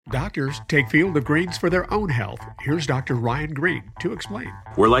Doctors take Field of Greens for their own health. Here's Dr. Ryan Green to explain.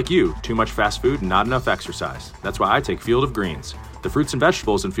 We're like you, too much fast food and not enough exercise. That's why I take Field of Greens. The fruits and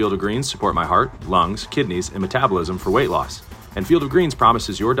vegetables in Field of Greens support my heart, lungs, kidneys, and metabolism for weight loss. And Field of Greens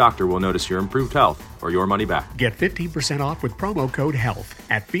promises your doctor will notice your improved health or your money back. Get 15% off with promo code HEALTH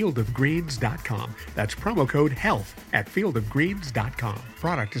at fieldofgreens.com. That's promo code HEALTH at fieldofgreens.com.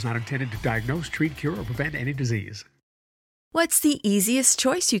 Product is not intended to diagnose, treat, cure, or prevent any disease. What's the easiest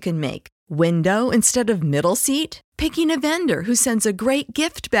choice you can make? Window instead of middle seat? Picking a vendor who sends a great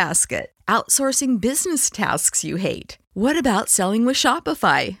gift basket? Outsourcing business tasks you hate? What about selling with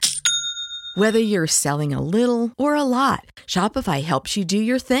Shopify? Whether you're selling a little or a lot, Shopify helps you do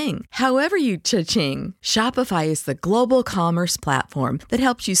your thing, however you cha-ching. Shopify is the global commerce platform that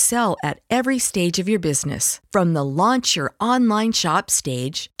helps you sell at every stage of your business. From the launch your online shop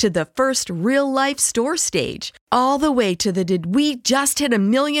stage to the first real-life store stage, all the way to the did we just hit 1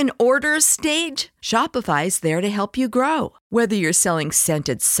 million orders stage. Shopify's there to help you grow. Whether you're selling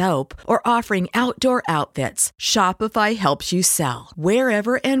scented soap or offering outdoor outfits, Shopify helps you sell.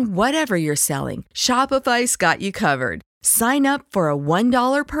 Wherever and whatever you're selling, Shopify's got you covered. Sign up for a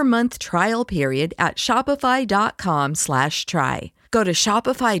 $1 per month trial period at shopify.com/try. Go to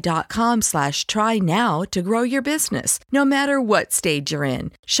shopify.com/try now to grow your business, no matter what stage you're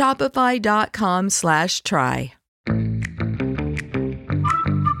in. Shopify.com/try.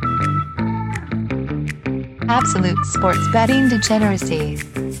 Absolute sports betting degeneracy.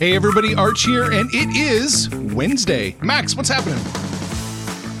 Hey everybody, Arch here, and it is Wednesday. Max, what's happening?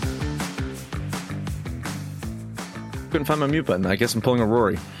 Couldn't find my mute button. I guess I'm pulling a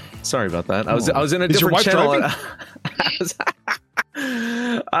Rory. Sorry about that. I was in a different channel.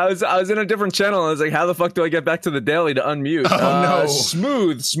 I was in a different channel. And I was like, how the fuck do I get back to the daily to unmute? Oh no!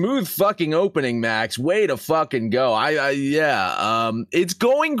 Smooth fucking opening, Max. Way to fucking go. It's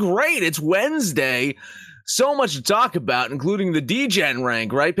going great. It's Wednesday. So much to talk about, including the Degen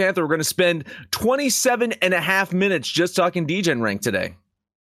rank, right, Panther? We're going to spend 27 and a half minutes just talking Degen rank today.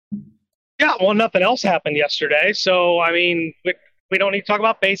 Yeah, well, nothing else happened yesterday. So, I mean, we don't need to talk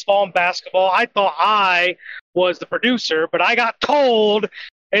about baseball and basketball. I thought I was the producer, but I got told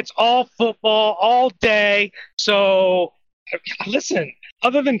it's all football all day. So, listen,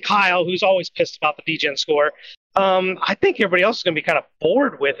 other than Kyle, who's always pissed about the Degen score, I think everybody else is going to be kind of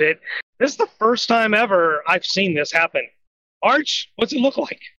bored with it. This is the first time ever I've seen this happen. Arch, what's it look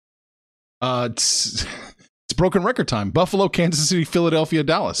like? It's broken record time. Buffalo, Kansas City, Philadelphia,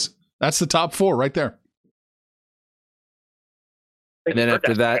 Dallas. That's the top four right there. And then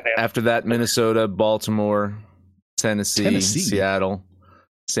after that, Minnesota, Baltimore, Tennessee, Seattle,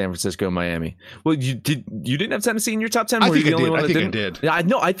 San Francisco, Miami. Well, you didn't have Tennessee in your top 10? I think I did. Yeah,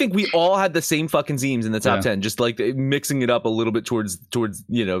 I think we all had the same fucking teams in the top 10, just like mixing it up a little bit towards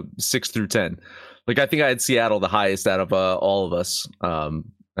 6 through 10. Like I think I had Seattle the highest out of all of us,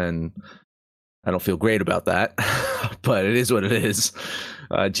 and I don't feel great about that, but it is what it is.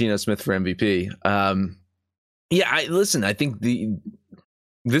 Geno Smith for MVP. I think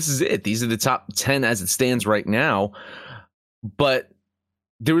this is it. These are the top 10 as it stands right now, but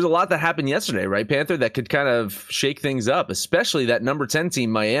there was a lot that happened yesterday, right, Panther, that could kind of shake things up, especially that number 10 team,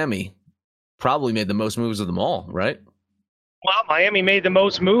 Miami, probably made the most moves of them all, right? Well, Miami made the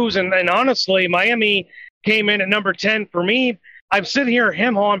most moves, and honestly, Miami came in at number 10 for me. I'm sitting here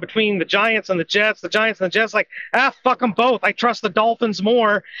hem-hawing between the Giants and the Jets, like, fuck them both. I trust the Dolphins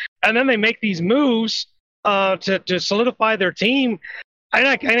more. And then they make these moves to solidify their team. And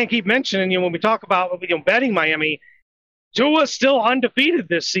I keep mentioning, when we talk about betting Miami, Tua's still undefeated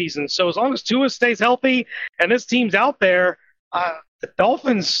this season. So as long as Tua stays healthy and this team's out there, the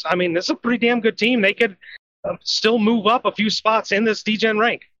Dolphins, I mean, this is a pretty damn good team. They could still move up a few spots in this Degen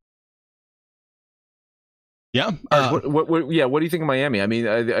rank. Yeah. What do you think of Miami? I mean,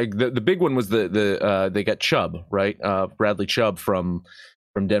 the big one was they got Chubb, right? Bradley Chubb from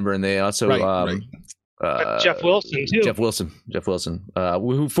Denver, and they also Jeff Wilson too. Jeff Wilson,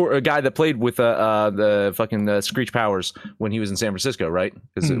 who for a guy that played with the fucking Screech Powers when he was in San Francisco, right?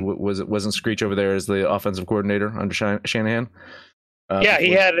 Because wasn't Screech over there as the offensive coordinator under Shanahan?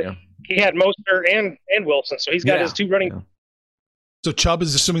 He had Mostert and Wilson, so he's got his two running. Yeah. So Chubb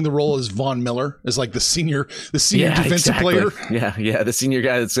is assuming the role as Von Miller, as like the senior defensive player. Yeah, the senior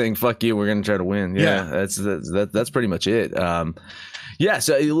guy that's saying "fuck you," we're going to try to win. That's pretty much it. So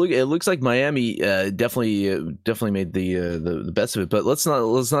it looks like Miami definitely made the best of it. But let's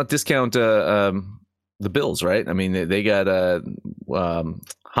not discount the Bills, right? I mean, they got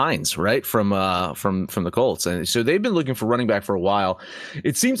Hines, right, from the Colts, and so they've been looking for running back for a while.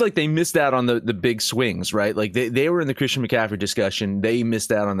 It seems like they missed out on the big swings, right? Like they were in the Christian McCaffrey discussion, they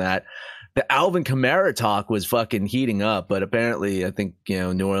missed out on that. The Alvin Kamara talk was fucking heating up, but apparently I think,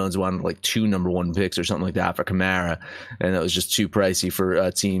 New Orleans wanted like 2 number 1 picks or something like that for Kamara, and that was just too pricey for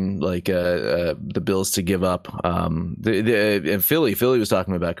a team like the Bills to give up. And Philly was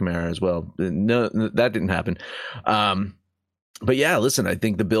talking about Kamara as well. No, that didn't happen. But yeah, listen, I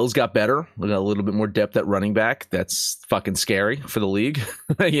think the Bills got better. We got a little bit more depth at running back. That's fucking scary for the league,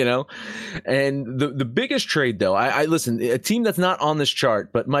 And the biggest trade, though, I listen, a team that's not on this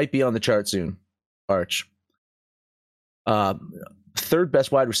chart, but might be on the chart soon, Arch. Third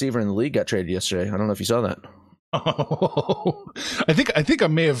best wide receiver in the league got traded yesterday. I don't know if you saw that. Oh, I think I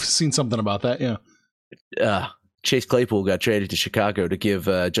may have seen something about that, yeah. Chase Claypool got traded to Chicago to give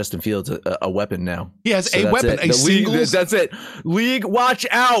Justin Fields a weapon now. He has a weapon, a singles. That's it. League, watch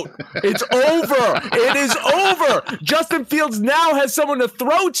out. It's over. It is over. Justin Fields now has someone to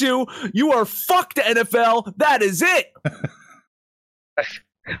throw to. You are fucked, NFL. That is it.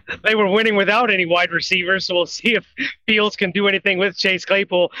 They were winning without any wide receivers, so we'll see if Fields can do anything with Chase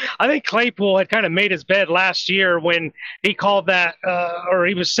Claypool. I think Claypool had kind of made his bed last year when he called that, or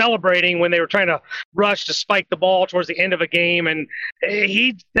he was celebrating when they were trying to rush to spike the ball towards the end of a game, and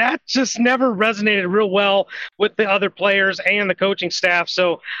that just never resonated real well with the other players and the coaching staff.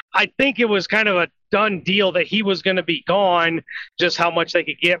 So I think it was kind of a done deal that he was going to be gone, just how much they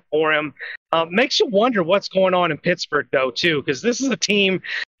could get for him. Makes you wonder what's going on in Pittsburgh, though, too, because this is a team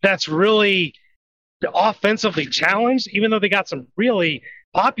that's really offensively challenged. Even though they got some really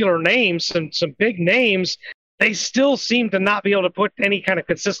popular names, some big names, they still seem to not be able to put any kind of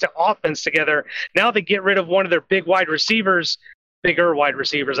consistent offense together. Now they get rid of one of their bigger wide receivers,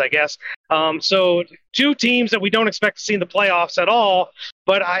 I guess. So 2 teams that we don't expect to see in the playoffs at all,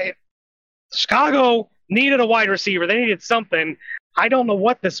 but Chicago needed a wide receiver. They needed something. I don't know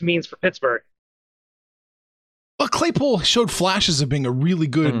what this means for Pittsburgh. Well, Claypool showed flashes of being a really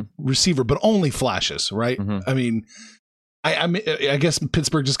good receiver, but only flashes, right? I mean, I guess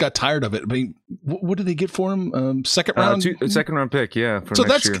Pittsburgh just got tired of it. I mean, what did they get for him? Second round? Second round pick, yeah. So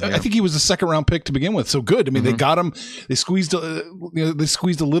that's year, yeah. I think he was a second round pick to begin with. So good. I mean, they got him. They squeezed a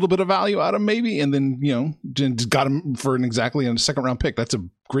little bit of value out of him, maybe, and then just got him for exactly a second round pick. That's a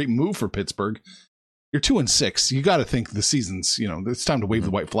great move for Pittsburgh. You're 2-6. You got to think the season's. It's time to wave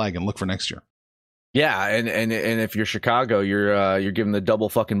the white flag and look for next year. Yeah, and if you're Chicago, you're giving the double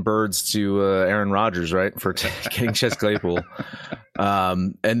fucking birds to Aaron Rodgers, right, for getting Chase Claypool,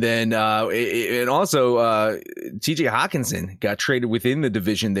 and then and also T.J. Hawkinson got traded within the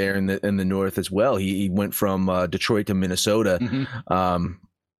division there in the North as well. He went from Detroit to Minnesota.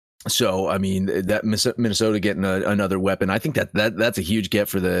 So I mean, that Minnesota getting another weapon, I think that's a huge get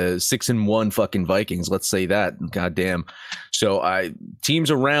for the 6-1 fucking Vikings. Let's say that. Goddamn. So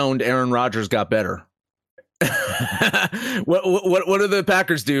teams around Aaron Rodgers got better. What do the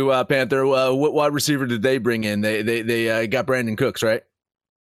Packers do, Panther? What wide receiver did they bring in? They got Brandon Cooks, right?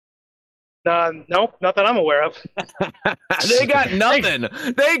 Nope, not that I'm aware of. They got nothing.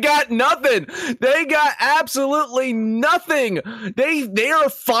 They got nothing. They got absolutely nothing. They are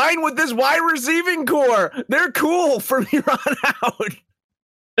fine with this wide receiving core. They're cool from here on out.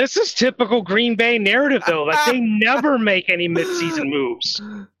 This is typical Green Bay narrative, though. Like, they never make any midseason moves.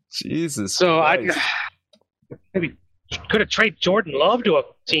 Jesus. So Christ. I maybe could have traded Jordan Love to a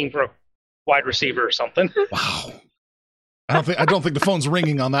team for a wide receiver or something. Wow. I don't think the phone's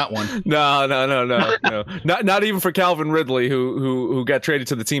ringing on that one. No. Not even for Calvin Ridley, who got traded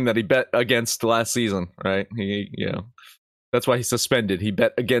to the team that he bet against last season, right? That's why he's suspended. He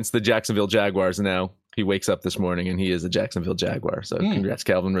bet against the Jacksonville Jaguars, and now he wakes up this morning and he is a Jacksonville Jaguar. So congrats,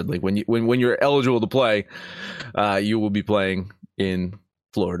 Calvin Ridley. When you're eligible to play, you will be playing in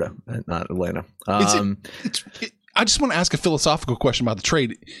Florida, not Atlanta. I just want to ask a philosophical question about the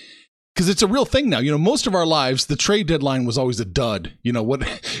trade. Because it's a real thing now. Most of our lives, the trade deadline was always a dud.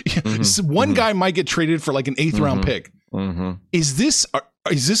 One guy might get traded for like an 8th round pick. Is this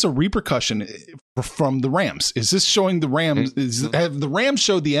a repercussion from the Rams? Is this showing the Rams? Have the Rams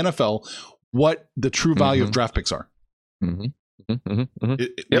showed the NFL what the true value of draft picks are?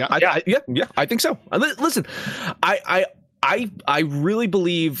 Yeah, I think so. Listen, I really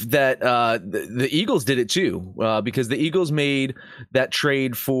believe that the Eagles did it too, because the Eagles made that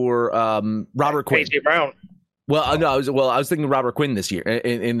trade for Robert Quinn. A.J. Brown. Well, no, I was thinking Robert Quinn this year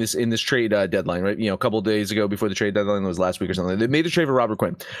in this trade deadline, right? A couple of days ago before the trade deadline, it was last week or something. They made a trade for Robert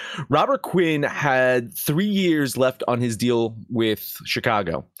Quinn. Robert Quinn had 3 years left on his deal with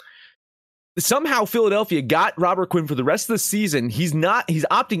Chicago. somehow Philadelphia got Robert Quinn for the rest of the season. He's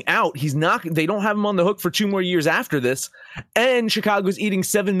opting out. They don't have him on the hook for 2 more years after this. And Chicago's eating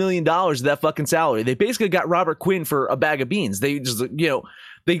 $7 million of that fucking salary. They basically got Robert Quinn for a bag of beans. They just,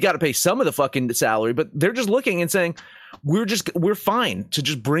 they got to pay some of the fucking salary, but they're just looking and saying, we're fine to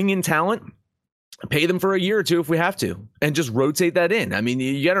just bring in talent, pay them for a year or 2 if we have to, and just rotate that in. I mean,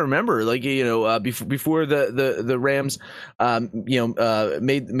 you got to remember, before the Rams,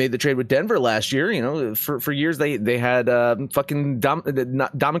 made the trade with Denver last year. For years they had fucking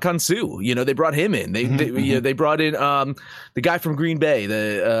Ndamukong Suh. They brought him in. They brought in the guy from Green Bay,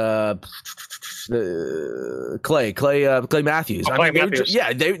 the Clay Matthews.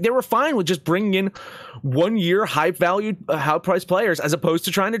 They were fine with just bringing in 1 year high priced players as opposed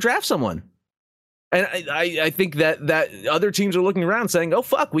to trying to draft someone. And I think that other teams are looking around saying, oh,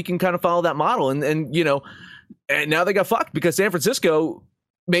 fuck, we can kind of follow that model. And now they got fucked because San Francisco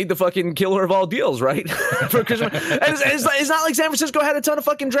made the fucking killer of all deals, right? It's not like San Francisco had a ton of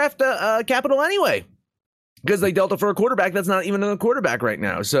fucking draft capital anyway, because they dealt it for a quarterback that's not even a quarterback right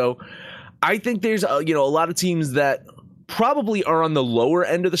now. So I think there's a lot of teams that probably are on the lower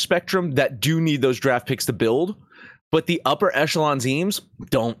end of the spectrum that do need those draft picks to build, but the upper echelon teams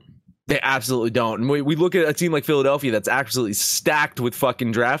don't. They absolutely don't. And we look at a team like Philadelphia that's absolutely stacked with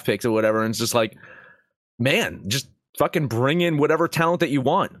fucking draft picks or whatever, and it's just like, man, just fucking bring in whatever talent that you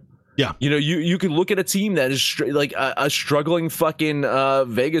want. Yeah. You could look at a team that is like a struggling fucking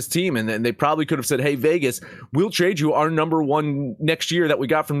Vegas team, and then they probably could have said, hey, Vegas, we'll trade you our number 1 next year that we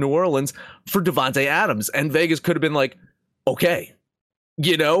got from New Orleans for Devontae Adams. And Vegas could have been like, okay.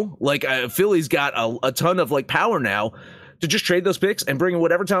 Philly's got a ton of like power now to just trade those picks and bring in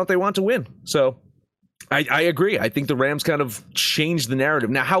whatever talent they want to win. So I agree. I think the Rams kind of changed the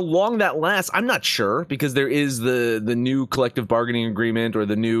narrative. Now, how long that lasts, I'm not sure, because there is the new collective bargaining agreement or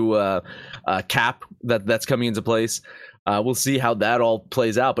the new cap that's coming into place. We'll see how that all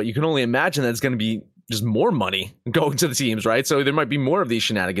plays out. But you can only imagine that it's going to be just more money going to the teams, right? So there might be more of these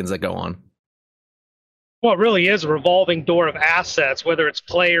shenanigans that go on. Well, it really is a revolving door of assets, whether it's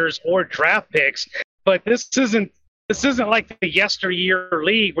players or draft picks. But this isn't like the yesteryear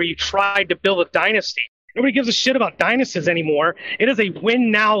league where you tried to build a dynasty. Nobody gives a shit about dynasties anymore. It is a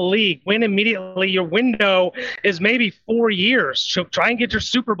win now league. Win immediately. Your window is maybe 4 years. So try and get your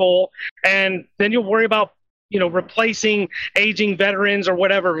Super Bowl, and then you'll worry about replacing aging veterans or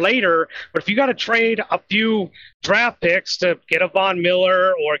whatever later. But if you got to trade a few draft picks to get a Von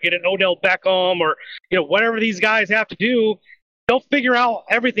Miller or get an Odell Beckham or whatever these guys have to do, they'll figure out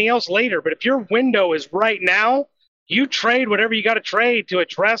everything else later. But if your window is right now, you trade whatever you got to trade to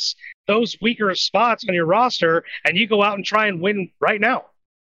address those weaker spots on your roster, and you go out and try and win right now.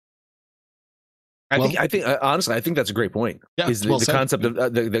 I think honestly, I think that's a great point. Yeah, the concept of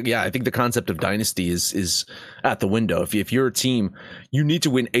I think the concept of dynasty is at the window. If you're a team, you need to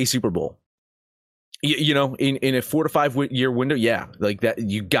win a Super Bowl. In a 4 to 5 year window, like that,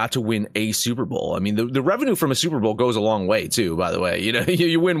 you got to win a Super Bowl. I mean, the revenue from a Super Bowl goes a long way too, by the way.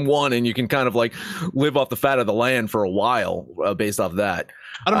 You win one and you can kind of like live off the fat of the land for a while based off that.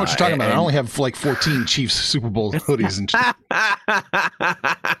 I don't know what you're talking about. I only have like 14 Chiefs Super Bowl hoodies and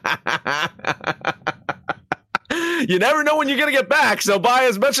You never know when you're going to get back, so buy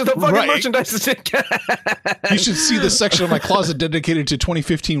as much of the fucking merchandise as you can. You should see the section of my closet dedicated to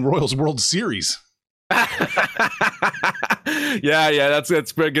 2015 Royals World Series. That's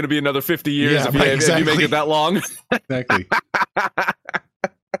going to be another 50 years if you make it that long. Exactly.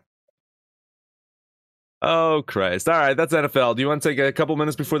 Oh, Christ. All right, that's NFL. Do you want to take a couple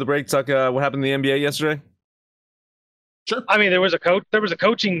minutes before the break, talk what happened in the NBA yesterday? Sure. I mean, there was a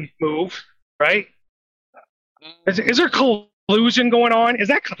coaching move, right? Is there collusion going on? Is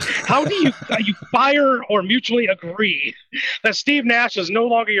that how do you fire or mutually agree that Steve Nash is no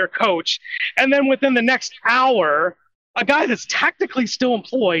longer your coach, and then within the next hour, a guy that's technically still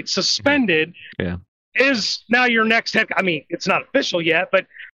employed, suspended, is now your next head? I mean, it's not official yet, but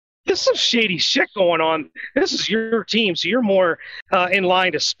there's some shady shit going on. This is your team, so you're more in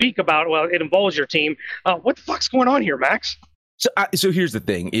line to speak about. Well, it involves your team. What the fuck's going on here, Max? So here's the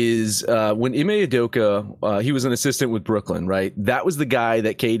thing is when Ime Udoka, he was an assistant with Brooklyn, right? That was the guy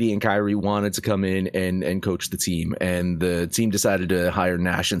that KD and Kyrie wanted to come in and coach the team. And the team decided to hire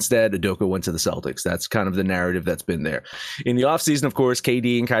Nash instead. Udoka went to the Celtics. That's kind of the narrative that's been there. In the offseason, of course,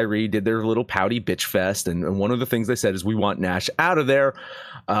 KD and Kyrie did their little pouty bitch fest. And one of the things they said is, we want Nash out of there.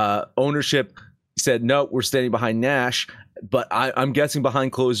 Ownership said, no, we're standing behind Nash. But I'm guessing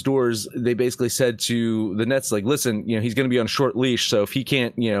behind closed doors, they basically said to the Nets, like, listen, he's going to be on short leash. So if he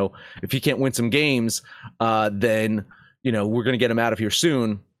can't win some games, then, we're going to get him out of here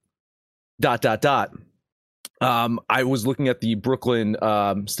soon. I was looking at the Brooklyn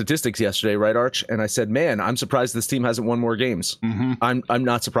statistics yesterday, right, Arch? And I said, man, I'm surprised this team hasn't won more games. I'm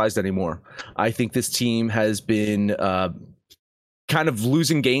not surprised anymore. I think this team has been kind of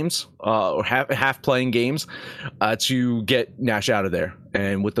losing games or half playing games to get Nash out of there.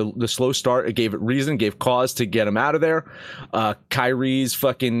 And with the slow start, it gave cause to get him out of there. Kyrie's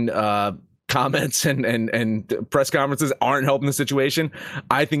fucking comments and press conferences aren't helping the situation.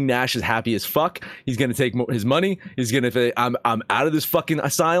 I think Nash is happy as fuck. He's going to take his money. He's going to say, I'm out of this fucking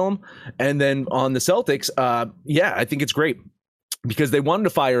asylum. And then on the Celtics, I think it's great because they wanted to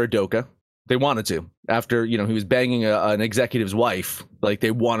fire Udoka. They wanted to after, he was banging an executive's wife. Like,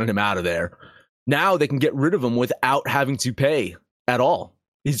 they wanted him out of there. Now they can get rid of him without having to pay at all.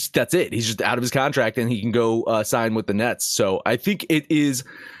 That's it. He's just out of his contract and he can go sign with the Nets. So I think it is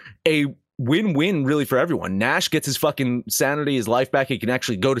a win-win really for everyone. Nash gets his fucking sanity, his life back. He can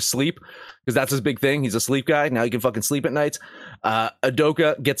actually go to sleep because that's his big thing. He's a sleep guy. Now he can fucking sleep at nights.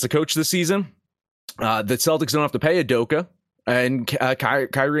 Udoka gets the coach this season. The Celtics don't have to pay Udoka. And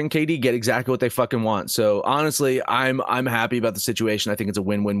Kyrie and KD get exactly what they fucking want. So honestly, I'm happy about the situation. I think it's a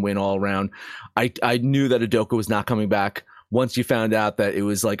win-win-win all around. I knew that Udoka was not coming back once you found out that it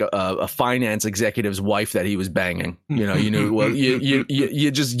was like a finance executive's wife that he was banging. You knew, well,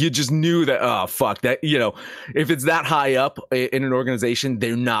 you just knew that, oh fuck that, if it's that high up in an organization,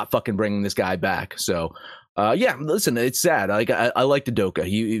 they're not fucking bringing this guy back. So listen, it's sad. I liked Udoka.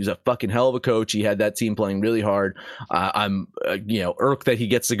 He was a fucking hell of a coach. He had that team playing really hard. I'm irked that he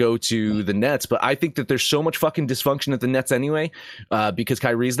gets to go to the Nets, but I think that there's so much fucking dysfunction at the Nets anyway, because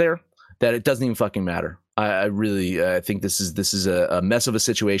Kyrie's there, that it doesn't even fucking matter. I really think this is a mess of a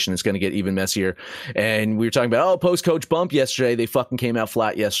situation. It's going to get even messier. And we were talking about, post coach bump yesterday. They fucking came out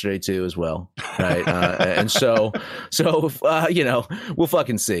flat yesterday too, as well. Right. And so we'll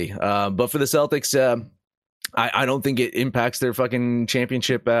fucking see. But for the Celtics, I don't think it impacts their fucking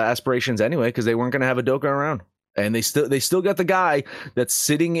championship aspirations anyway, because they weren't going to have Udoka around, and they still got the guy that's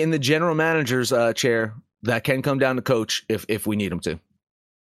sitting in the general manager's chair that can come down to coach if we need him to.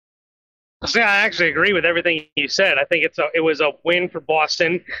 See, I actually agree with everything you said. I think it was a win for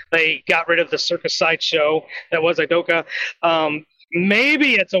Boston. They got rid of the circus sideshow that was Udoka.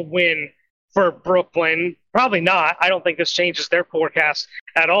 Maybe it's a win for Brooklyn. Probably not. I don't think this changes their forecast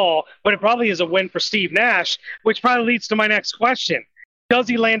at all, but it probably is a win for Steve Nash, which probably leads to my next question. Does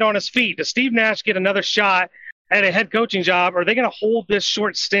he land on his feet? Does Steve Nash get another shot at a head coaching job? Or are they going to hold this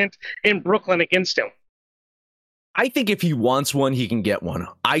short stint in Brooklyn against him? I think if he wants one, he can get one.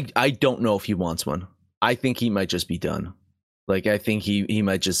 I don't know if he wants one. I think he might just be done. Like, I think he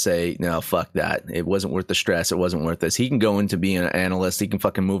might just say, no, fuck that. It wasn't worth the stress. It wasn't worth this. He can go into being an analyst. He can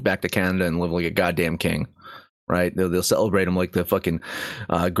fucking move back to Canada and live like a goddamn king, right? They'll celebrate him like the fucking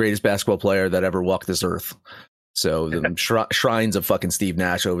greatest basketball player that ever walked this earth. So the shrines of fucking Steve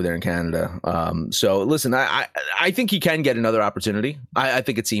Nash over there in Canada. So listen, I think he can get another opportunity. I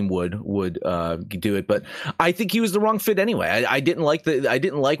think a team would do it, but I think he was the wrong fit anyway. I didn't like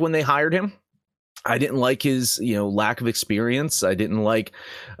when they hired him. I didn't like his, lack of experience. I didn't like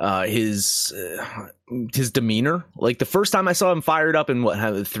his demeanor. Like, the first time I saw him fired up in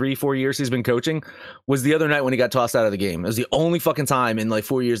 3-4 years he's been coaching was the other night when he got tossed out of the game. It was the only fucking time in like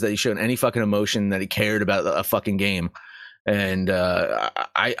 4 years that he showed any fucking emotion, that he cared about a fucking game. And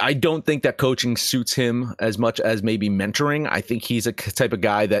I don't think that coaching suits him as much as maybe mentoring. I think he's a type of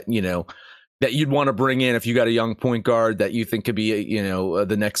guy that, that you'd want to bring in if you got a young point guard that you think could be,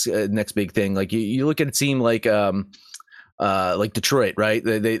 the next big thing. Like, you look at a team like Detroit, right?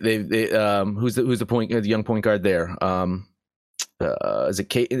 They who's the young point guard there? Is it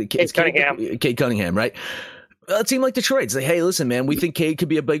Cade Cunningham? Cade Cunningham, right? A team like Detroit, it's like, hey, listen, man, we think Cade could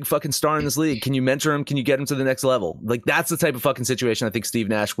be a big fucking star in this league. Can you mentor him? Can you get him to the next level? Like, that's the type of fucking situation I think Steve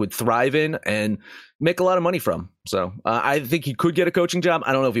Nash would thrive in and make a lot of money from. So I think he could get a coaching job.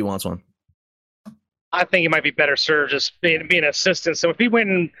 I don't know if he wants one. I think he might be better served just being an assistant. So if he went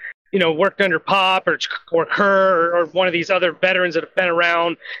and, worked under Pop or Kerr or one of these other veterans that have been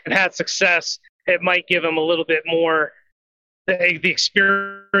around and had success, it might give him a little bit more the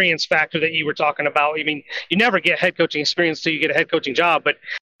experience factor that you were talking about. I mean, you never get head coaching experience till you get a head coaching job. But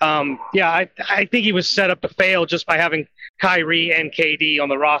I think he was set up to fail just by having Kyrie and KD on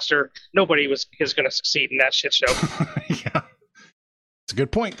the roster. Nobody is going to succeed in that shit show. Yeah, it's a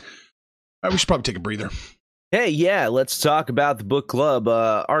good point. All right, we should probably take a breather. Hey, yeah, let's talk about the book club.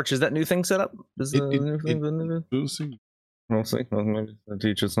 Arch, is that new thing set up? Is the new thing? We'll see. Maybe the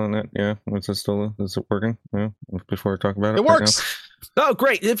teach us on that. Yeah, what's this still? Is it working? Yeah. Before I talk about it, it works. Oh,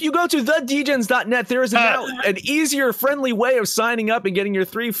 great. If you go to thedegens.net, there is now an easier, friendly way of signing up and getting your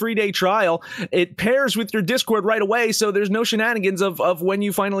 3 free day trial. It pairs with your Discord right away, so there's no shenanigans of when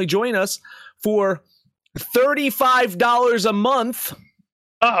you finally join us for $35 a month.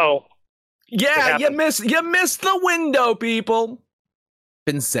 Uh-oh. Yeah, you missed the window, people.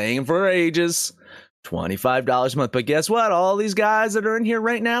 Been saying for ages. $25 a month. But guess what? All these guys that are in here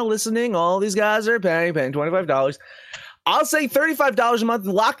right now listening, all these guys are paying $25. I'll say $35 a month.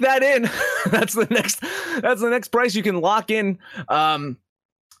 Lock that in. That's the next price you can lock in.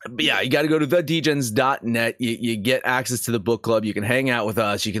 But yeah, you got to go to thedegens.net. You get access to the book club. You can hang out with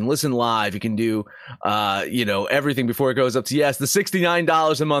us. You can listen live. You can do, everything before it goes up to, yes, the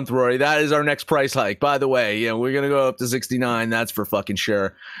 $69 a month, Rory. That is our next price hike. By the way, we're going to go up to $69. That's for fucking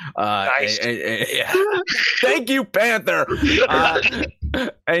sure. Nice. Yeah. Thank you, Panther.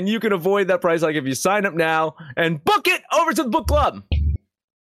 And you can avoid that price hike if you sign up now and book it over to the book club.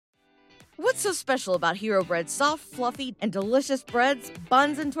 What's so special about Hero Bread's soft, fluffy, and delicious breads,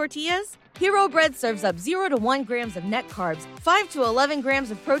 buns, and tortillas? Hero Bread serves up 0 to 1 grams of net carbs, 5 to 11 grams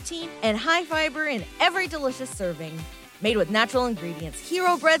of protein, and high fiber in every delicious serving. Made with natural ingredients,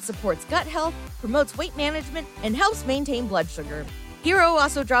 Hero Bread supports gut health, promotes weight management, and helps maintain blood sugar. Hero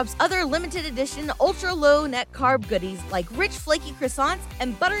also drops other limited edition ultra-low net carb goodies like rich flaky croissants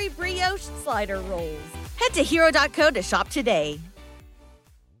and buttery brioche slider rolls. Head to hero.co to shop today.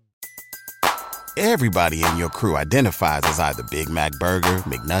 Everybody in your crew identifies as either Big Mac Burger,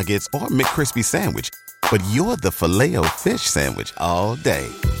 McNuggets, or McCrispy Sandwich. But you're the Filet-O-Fish Sandwich all day.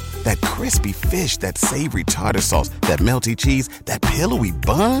 That crispy fish, that savory tartar sauce, that melty cheese, that pillowy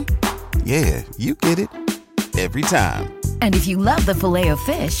bun. Yeah, you get it. Every time. And if you love the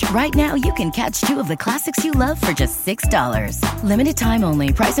Filet-O-Fish, right now you can catch 2 of the classics you love for just $6. Limited time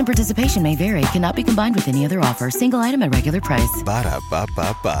only. Price and participation may vary. Cannot be combined with any other offer. Single item at regular price.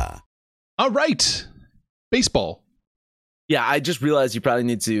 Ba-da-ba-ba-ba. All right. Baseball. Yeah, I just realized you probably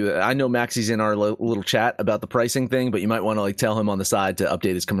need to. I know Maxie's in our little chat about the pricing thing, but you might want to tell him on the side to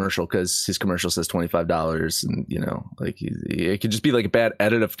update his commercial because his commercial says $25, and it could just be a bad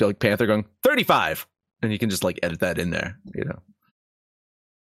edit of Panther going $35, and you can just edit that in there,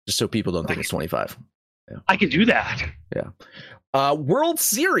 just so people don't think it's 25. Yeah. I can do that. Yeah. World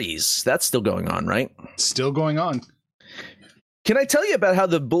Series, that's still going on, right? Still going on. Can I tell you about how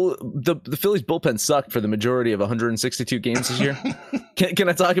the Phillies bullpen sucked for the majority of 162 games this year? Can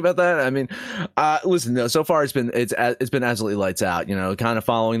I talk about that? I mean, listen, no, so far it's been absolutely lights out. Kind of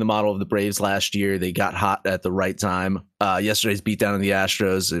following the model of the Braves last year. They got hot at the right time. Yesterday's beatdown of the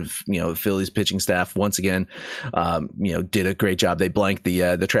Astros, the Phillies pitching staff once again, did a great job. They blanked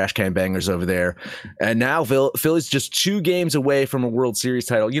the trash can bangers over there, and now Phillies just 2 games away from a World Series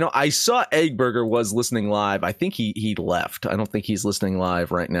title. I saw Eggberger was listening live. I think he left. I don't think he's listening live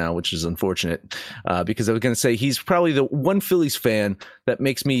right now, which is unfortunate, because I was going to say he's probably the one Phillies fan that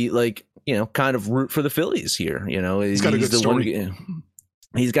makes me kind of root for the Phillies here. He's got a good story.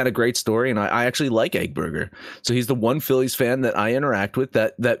 He's got a great story, and I actually like Eggberger. So he's the one Phillies fan that I interact with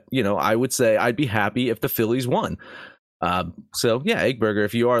that I would say I'd be happy if the Phillies won. So yeah, Eggberger,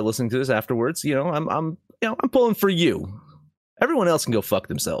 if you are listening to this afterwards, I'm pulling for you. Everyone else can go fuck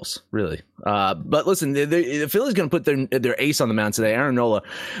themselves, really. But listen, the Phillies going to put their ace on the mound today. Aaron Nola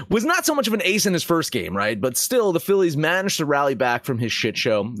was not so much of an ace in his first game, right? But still, the Phillies managed to rally back from his shit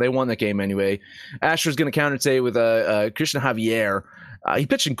show. They won that game anyway. Asher's going to counter today with Christian Javier. He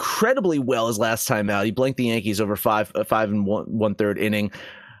pitched incredibly well his last time out. He blanked the Yankees over 5 1/3 inning.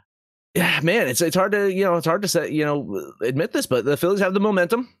 Yeah, man, it's hard to say, admit this, but the Phillies have the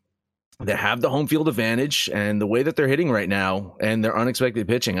momentum. They have the home field advantage, and the way that they're hitting right now and their unexpected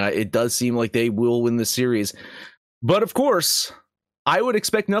pitching, it does seem like they will win the series. But of course, I would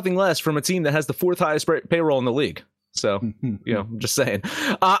expect nothing less from a team that has the 4th highest payroll in the league. So, I'm just saying.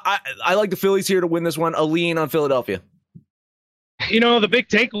 I like the Phillies here to win this one. A lean on Philadelphia. The big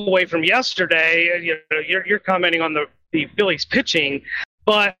takeaway from yesterday, you're commenting on the Phillies pitching,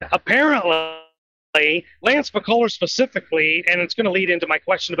 but apparently Lance McCullers specifically, and it's going to lead into my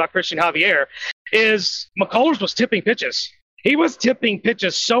question about Christian Javier, is McCullers was tipping pitches. He was tipping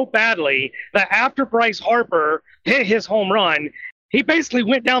pitches so badly that after Bryce Harper hit his home run, he basically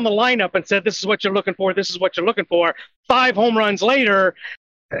went down the lineup and said, this is what you're looking for, this is what you're looking for. 5 home runs later,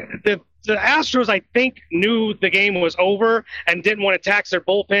 the Astros, I think, knew the game was over and didn't want to tax their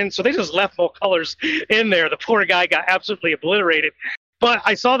bullpen, so they just left McCullers in there. The poor guy got absolutely obliterated. But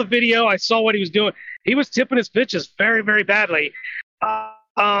I saw the video. I saw what he was doing. He was tipping his pitches very, very badly.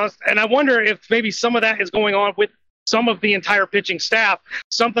 And I wonder if maybe some of that is going on with some of the entire pitching staff,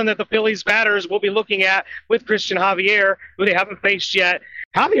 something that the Phillies batters will be looking at with Christian Javier, who they haven't faced yet.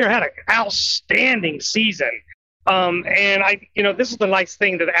 Javier had an outstanding season. And this is the nice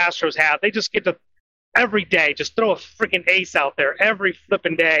thing that the Astros have. They just get to every day just throw a freaking ace out there every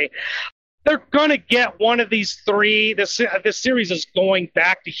flipping day. They're going to get one of these three. This series is going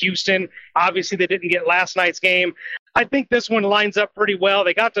back to Houston. Obviously, they didn't get last night's game. I think this one lines up pretty well.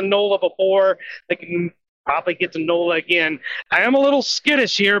 They got to Nola before. They can probably get to Nola again. I am a little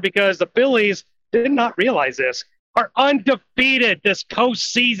skittish here because the Phillies did not realize this. Are undefeated this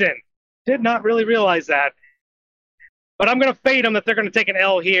postseason. Did not really realize that. But I'm going to fade them that they're going to take an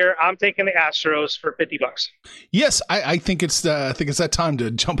L here. I'm taking the Astros for $50. Yes, I think it's that time to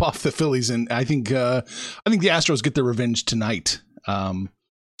jump off the Phillies, and I think the Astros get their revenge tonight. I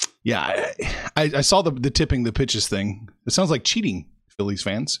saw the tipping the pitches thing. It sounds like cheating, Phillies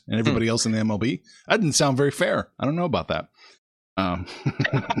fans and everybody else in the MLB. That didn't sound very fair. I don't know about that.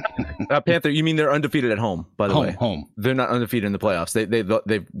 Panther, you mean they're undefeated at home? By the way, home. They're not undefeated in the playoffs.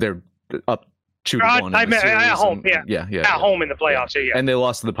 They're up 2-1. I mean, at home, yeah. At home in the playoffs, yeah. And they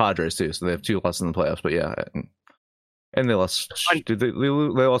lost to the Padres too, so they have 2 losses in the playoffs. But yeah, and they lost. They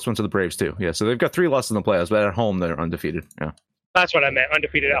lost one to the Braves too. Yeah, so they've got 3 losses in the playoffs, but at home they're undefeated. Yeah, that's what I meant.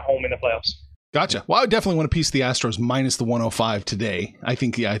 Undefeated at home in the playoffs. Gotcha. Well, I would definitely want to piece the Astros minus the 105 today. I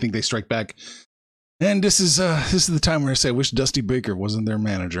think they strike back. And this is the time where I say, I wish Dusty Baker wasn't their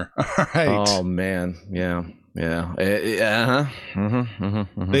manager. All right. Oh man, yeah. They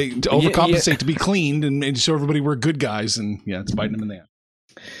overcompensate to be cleaned and show everybody we're good guys, and it's biting them in the ass.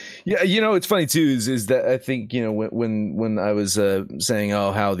 Yeah, it's funny too. Is that I think when I was saying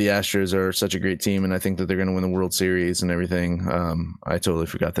how the Astros are such a great team, and I think that they're going to win the World Series and everything. I totally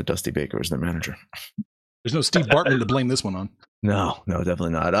forgot that Dusty Baker was their manager. There's no Steve Bartman to blame this one on. No, definitely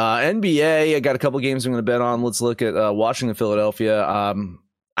not. NBA, I got a couple games I'm going to bet on. Let's look at Washington, Philadelphia.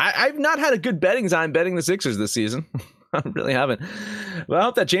 I've not had a good betting time betting the Sixers this season. I really haven't. Well, I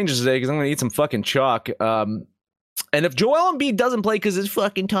hope that changes today because I'm going to eat some fucking chalk. And if Joel Embiid doesn't play because his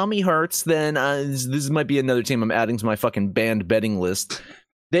fucking tummy hurts, then this might be another team I'm adding to my fucking banned betting list.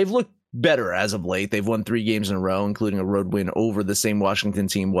 They've looked better as of late. They've won 3 games in a row, including a road win over the same Washington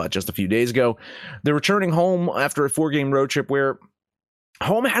team, just a few days ago. They're returning home after a 4-game road trip where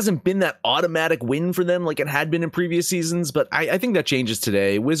home hasn't been that automatic win for them like it had been in previous seasons, but I think that changes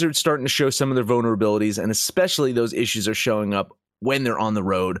today. Wizards starting to show some of their vulnerabilities, and especially those issues are showing up when they're on the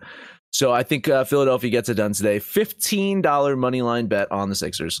road. So I think Philadelphia gets it done today. $15 money line bet on the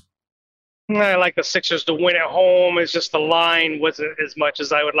Sixers. I like the Sixers to win at home. It's just the line wasn't as much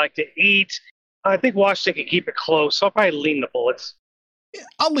as I would like to eat. I think Washington can keep it close, so I'll probably lean the Bullets.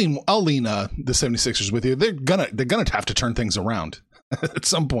 I'll lean the 76ers with you. They're gonna have to turn things around at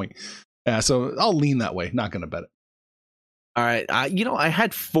some point. Yeah, so I'll lean that way. Not gonna bet it. All right. I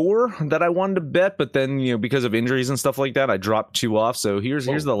had 4 that I wanted to bet, but then, because of injuries and stuff like that, I dropped 2 off. So here's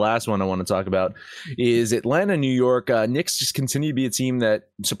the last one I want to talk about is Atlanta, New York. Knicks just continue to be a team that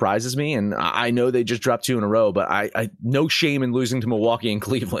surprises me. And I know they just dropped 2 in a row, but I no shame in losing to Milwaukee and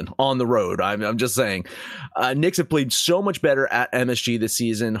Cleveland on the road. I'm just saying Knicks have played so much better at MSG this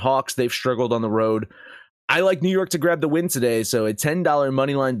season. Hawks, they've struggled on the road. I like New York to grab the win today. So a $10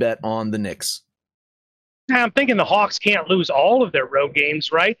 money line bet on the Knicks. I'm thinking the Hawks can't lose all of their road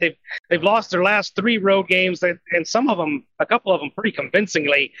games, right? They've lost their last 3 road games, and a couple of them pretty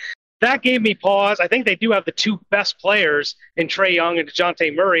convincingly. That gave me pause. I think they do have the 2 best players in Trae Young and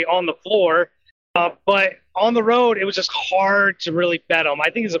DeJounte Murray on the floor, but on the road, it was just hard to really bet them. I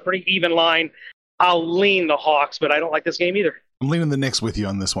think it's a pretty even line. I'll lean the Hawks, but I don't like this game either. I'm leaning the Knicks with you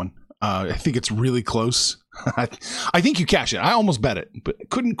on this one. I think it's really close. I think you cash it. I almost bet it, but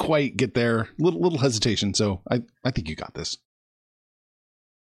couldn't quite get there. Little hesitation. So I think you got this.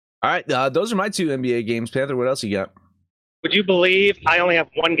 All right. Those are my 2 NBA games. Panther, what else you got? Would you believe I only have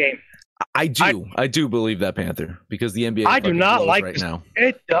 1 game? I do believe that, Panther, because the NBA. I do not like right now.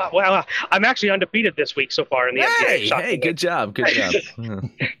 Well, I'm actually undefeated this week so far in the NBA. Hey, good job.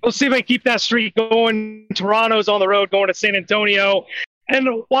 We'll see if I can keep that streak going. Toronto's on the road going to San Antonio. And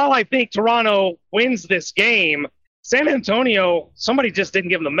while I think Toronto wins this game, San Antonio, somebody just didn't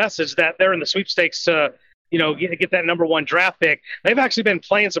give them the message that they're in the sweepstakes to, get that number 1 draft pick. They've actually been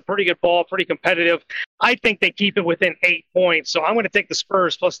playing some pretty good ball, pretty competitive. I think they keep it within 8 points. So I'm going to take the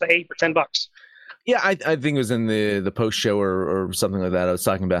Spurs plus the 8 for $10. Yeah, I think it was in the post show or something like that. I was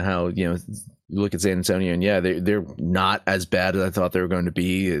talking about how, look at San Antonio, and yeah, they're not as bad as I thought they were going to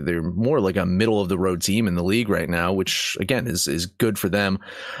be. They're more like a middle of the road team in the league right now, which again is good for them.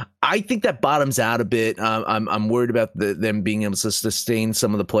 I think that bottoms out a bit. I'm worried about them being able to sustain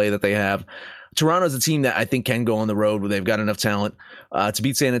some of the play that they have. Toronto's a team that I think can go on the road where they've got enough talent to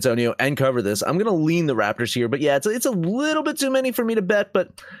beat San Antonio and cover this. I'm going to lean the Raptors here, but yeah, it's a little bit too many for me to bet,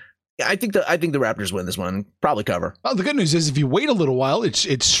 but I think the Raptors win this one, probably cover. Well, the good news is if you wait a little while,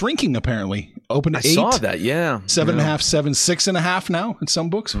 it's shrinking apparently. Open to 8. I saw that, yeah. 7.5, 7, 6.5 now in some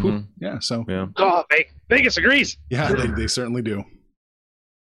books. Mm-hmm. Yeah, so. Yeah. Oh, Vegas agrees. Yeah, they certainly do.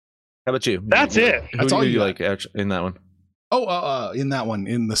 How about you? That's it. That's all you like in that one. Oh, in that one,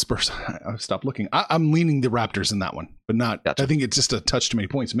 in the Spurs, I stopped looking. I'm leaning the Raptors in that one, but not. Gotcha. I think it's just a touch too many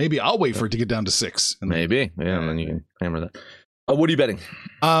points. Maybe I'll wait for it to get down to 6. Maybe, yeah, and then you can hammer that. What are you betting?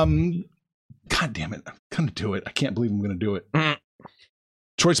 God damn it! I'm gonna do it. I can't believe I'm gonna do it.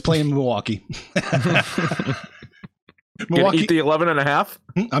 Detroit's playing Milwaukee. Milwaukee, eat the 11.5.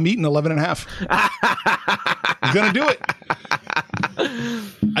 I'm eating 11.5. I'm gonna do it.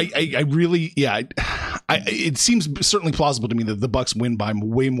 I really, yeah. It seems certainly plausible to me that the Bucks win by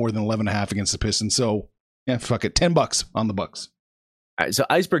way more than 11.5 against the Pistons. So yeah, fuck it, $10 on the Bucks. All right, so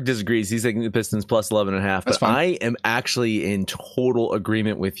Iceberg disagrees. He's taking the Pistons plus 11.5. But I am actually in total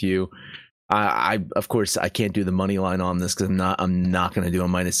agreement with you. I of course I can't do the money line on this because I'm not going to do a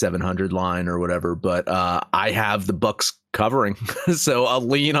minus 700 line or whatever. But I have the Bucks covering, so I'll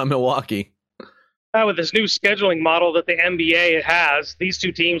lean on Milwaukee. With this new scheduling model that the NBA has, these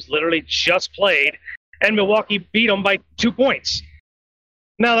two teams literally just played, and Milwaukee beat them by 2 points.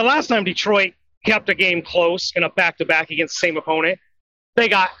 Now, the last time Detroit kept a game close in a back-to-back against the same opponent, they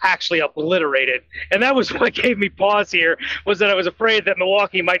got actually obliterated. And that was what gave me pause here, was that I was afraid that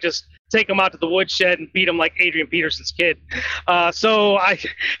Milwaukee might just take them out to the woodshed and beat them like Adrian Peterson's kid. So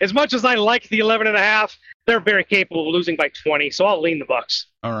as much as I like the 11.5, they're very capable of losing by 20, so I'll lean the Bucks.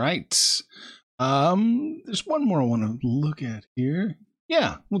 All right. There's one more I want to look at here.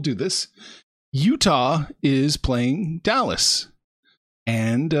 Yeah, we'll do this. Utah is playing Dallas.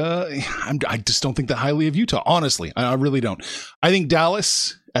 And I just don't think that highly of Utah. Honestly, I really don't. I think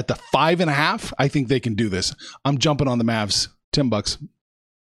Dallas at the 5.5, I think they can do this. I'm jumping on the Mavs. $10.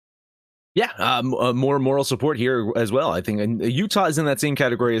 Yeah, more moral support here as well. I think Utah is in that same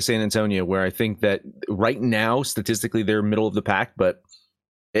category as San Antonio, where I think that right now, statistically, they're middle of the pack, but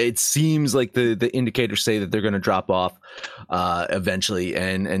it seems like the indicators say that they're going to drop off eventually.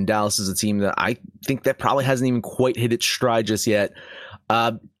 And Dallas is a team that I think that probably hasn't even quite hit its stride just yet.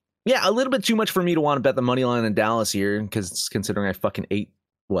 Yeah, a little bit too much for me to want to bet the money line in Dallas here, because considering I fucking ate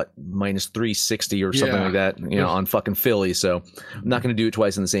minus 360 or something like that, on fucking Philly. So I'm not going to do it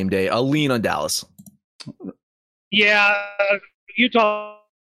twice in the same day. I'll lean on Dallas. Yeah, Utah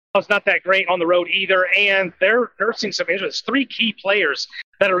is not that great on the road either, and they're nursing some injuries. 3 key players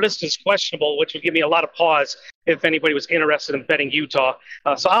that are listed as questionable, which would give me a lot of pause if anybody was interested in betting Utah.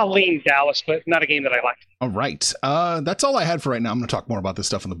 So I'll lean Dallas, but not a game that I like. All right. That's all I had for right now. I'm going to talk more about this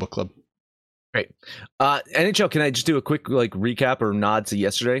stuff in the book club. Great. NHL, can I just do a quick recap or nod to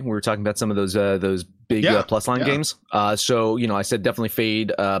yesterday? We were talking about some of those big plus line games. So I said definitely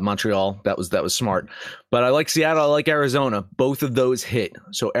fade Montreal. That was smart. But I like Seattle. I like Arizona. Both of those hit.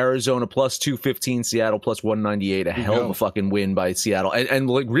 So Arizona plus 215, Seattle plus 198. A hell of a fucking win by Seattle. And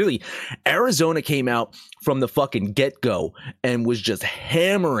really, Arizona came out from the fucking get-go and was just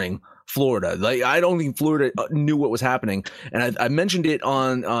hammering Florida. I don't think Florida knew what was happening. And I mentioned it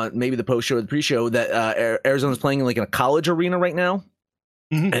on maybe the post show or the pre-show that Arizona's playing in a college arena right now.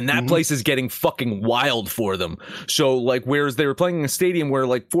 Mm-hmm. And that place is getting fucking wild for them. So whereas they were playing in a stadium where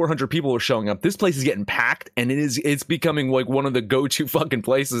 400 people are showing up, this place is getting packed, and it's becoming one of the go-to fucking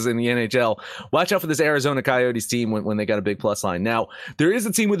places in the NHL. Watch out for this Arizona Coyotes team when they got a big plus line. Now, there is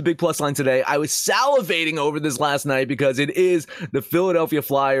a team with a big plus line today. I was salivating over this last night because it is the Philadelphia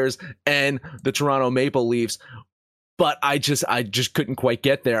Flyers and the Toronto Maple Leafs. But I just couldn't quite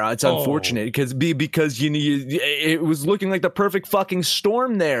get there. It's unfortunate because it was looking like the perfect fucking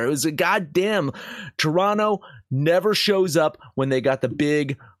storm there. It was a goddamn Toronto never shows up when they got the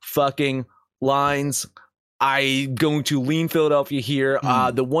big fucking lines. I'm going to lean Philadelphia here.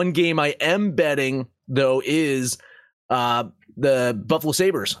 The one game I am betting though is the Buffalo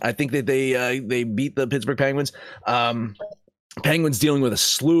Sabres. I think that they beat the Pittsburgh Penguins. Penguins dealing with a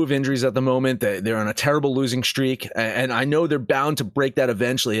slew of injuries at the moment. They're on a terrible losing streak, and I know they're bound to break that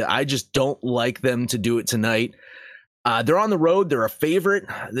eventually. I just don't like them to do it tonight. They're on the road. They're a favorite.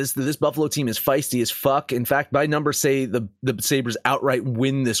 This Buffalo team is feisty as fuck. In fact, my numbers say the Sabres outright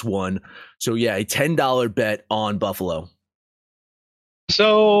win this one. So yeah, a $10 bet on Buffalo.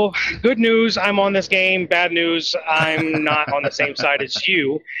 So, good news, I'm on this game. Bad news, I'm not on the same side as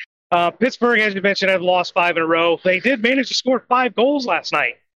you. Pittsburgh, as you mentioned, have lost 5 in a row. They did manage to score 5 goals last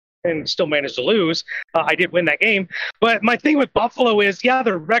night and still managed to lose. I did win that game. But my thing with Buffalo is, yeah,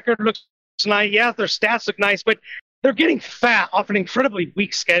 their record looks nice. Yeah, their stats look nice, but they're getting fat off an incredibly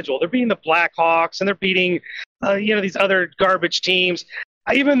weak schedule. They're beating the Blackhawks, and they're beating these other garbage teams.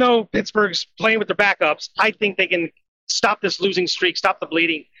 Even though Pittsburgh's playing with their backups, I think they can stop this losing streak, stop the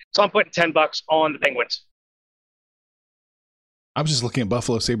bleeding. So I'm putting $10 on the Penguins. I was just looking at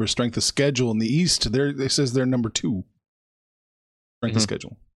Buffalo Sabres' strength of schedule in the East. It says they're number 2 strength of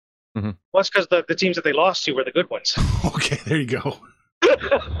schedule. Well, that's because the teams that they lost to were the good ones. Okay, there you go.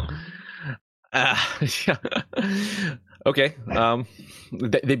 Yeah. Okay.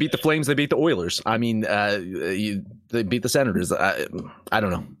 They beat the Flames. They beat the Oilers. I mean, they beat the Senators. I don't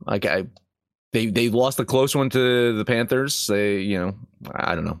know. They lost a close one to the Panthers.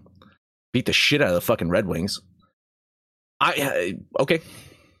 I don't know. Beat the shit out of the fucking Red Wings. Okay.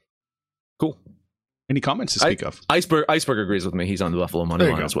 Cool. Any comments to speak of? Iceberg agrees with me. He's on the Buffalo money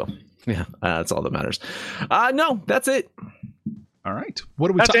line as well. Yeah, that's all that matters. No, that's it. All right. What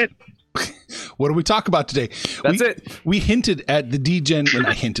do we talk about today? We hinted at the D-Gen.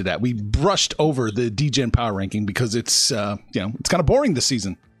 We brushed over the D-Gen power ranking because it's it's kind of boring this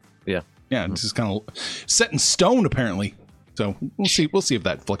season. Yeah. Yeah, it's just kind of set in stone apparently. So we'll see if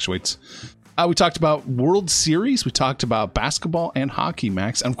that fluctuates. We talked about World Series. We talked about basketball and hockey,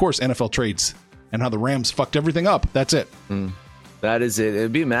 Max, and of course NFL trades and how the Rams fucked everything up. That's it. That is it.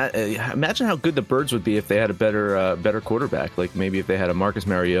 It'd be imagine how good the Birds would be if they had a better quarterback. Like maybe if they had a Marcus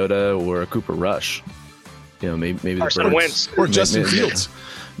Mariota or a Cooper Rush. Maybe the Birds or Justin Fields.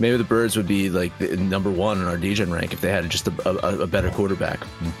 Maybe the Birds would be like the number 1 in our D-Gen rank if they had just a better quarterback.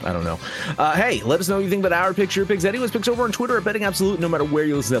 I don't know. Hey, let us know what you think about our picks, your picks, anyone's picks over on Twitter at Betting Absolute. No matter where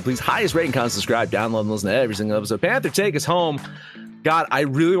you listen to, please highest rating, comment, subscribe, download, and listen to every single episode. Panther, take us home. God, I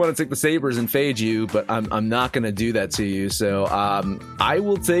really want to take the Sabres and fade you, but I'm not going to do that to you. So I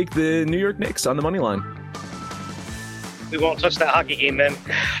will take the New York Knicks on the money line. We won't touch that hockey game then.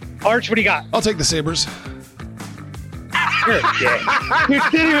 Arch, what do you got? I'll take the Sabres. You're a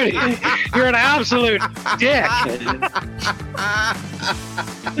dick. You're an absolute dick.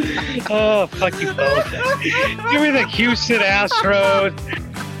 Oh, fuck you both. Give me the Houston Astros.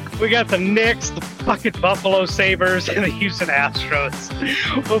 We got the Knicks, the fucking Buffalo Sabres, and the Houston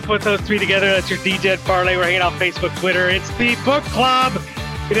Astros. We'll put those 3 together. That's your D-Gen parlay. We're hanging out Facebook, Twitter. It's the book club.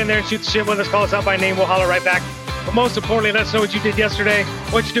 Get in there and shoot the shit with us. Call us out by name. We'll holler right back. But most importantly, let us know what you did yesterday,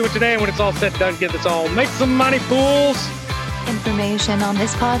 what you're doing today, and when it's all said and done, get this all. Make some money, fools. Information on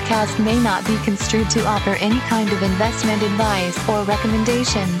this podcast may not be construed to offer any kind of investment advice or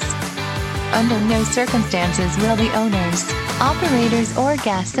recommendations. Under no circumstances will the owners, operators, or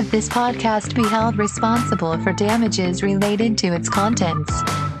guests of this podcast be held responsible for damages related to its contents.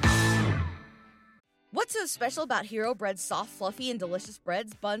 What's so special about Hero Bread's soft, fluffy, and delicious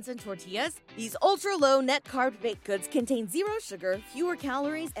breads, buns, and tortillas? These ultra-low net-carb baked goods contain 0 sugar, fewer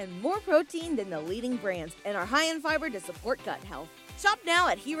calories, and more protein than the leading brands, and are high in fiber to support gut health. Shop now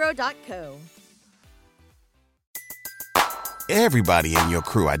at hero.co. Everybody in your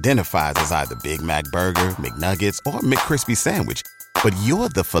crew identifies as either Big Mac Burger, McNuggets, or McCrispy Sandwich. But you're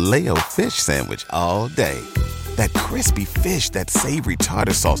the Filet-O-Fish Sandwich all day. That crispy fish, that savory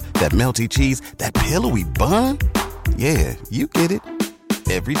tartar sauce, that melty cheese, that pillowy bun. Yeah, you get it.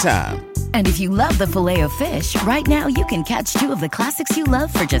 Every time. And if you love the Filet-O-Fish, right now you can catch 2 of the classics you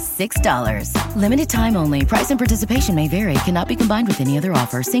love for just $6. Limited time only. Price and participation may vary. Cannot be combined with any other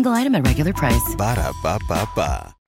offer. Single item at regular price. Ba-da-ba-ba-ba.